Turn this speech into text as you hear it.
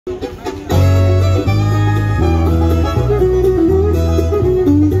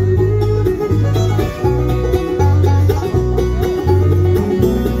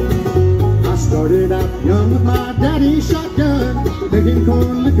with my daddy's shotgun, making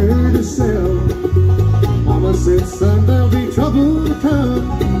corn liquor to sell. Mama said, son, there'll be trouble to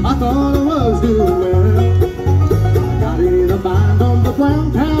come. I thought I was doing well. I got in a bind on the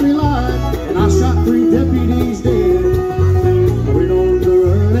Brown County line, and I shot 3 deputies dead. I went on the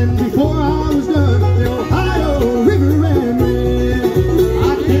run, and before I was done, the Ohio River ran red.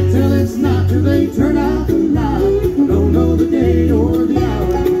 I can't tell it's not till they turn out the light. Don't know the day or the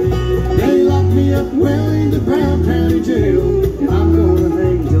hour. They locked me up well in the Brown County jail, and I'm gonna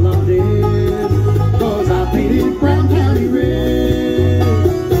hang till I'm dead, 'cause I painted Brown County red.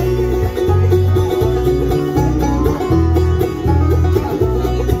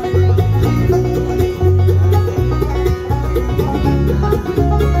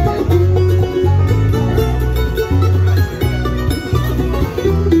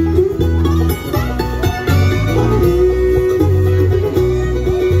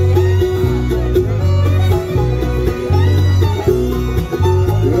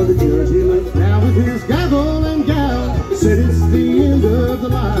 Said it's the end of the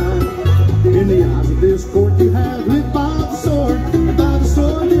line. In the eyes of this court you have lived by the sword, and by the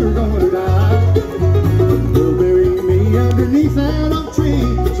sword you're gonna die. They'll bury me underneath that oak tree,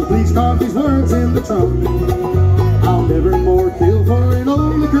 so please carve these words in the trunk. I'll never more kill for an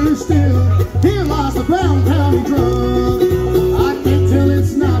old liquor still. Here lies the Brown County drunk. I can't tell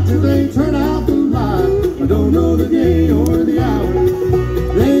it's not till they turn out the light. I don't know the day or the hour.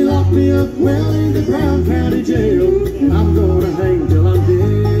 They locked me up well in the Brown County jail, and I'm gonna hang till I'm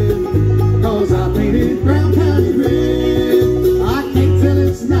dead, 'cause I painted Brown County red. I can't tell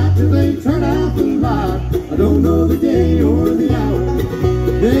it's not till they turn out the light. I don't know the day or the hour.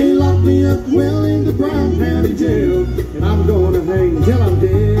 They locked me up well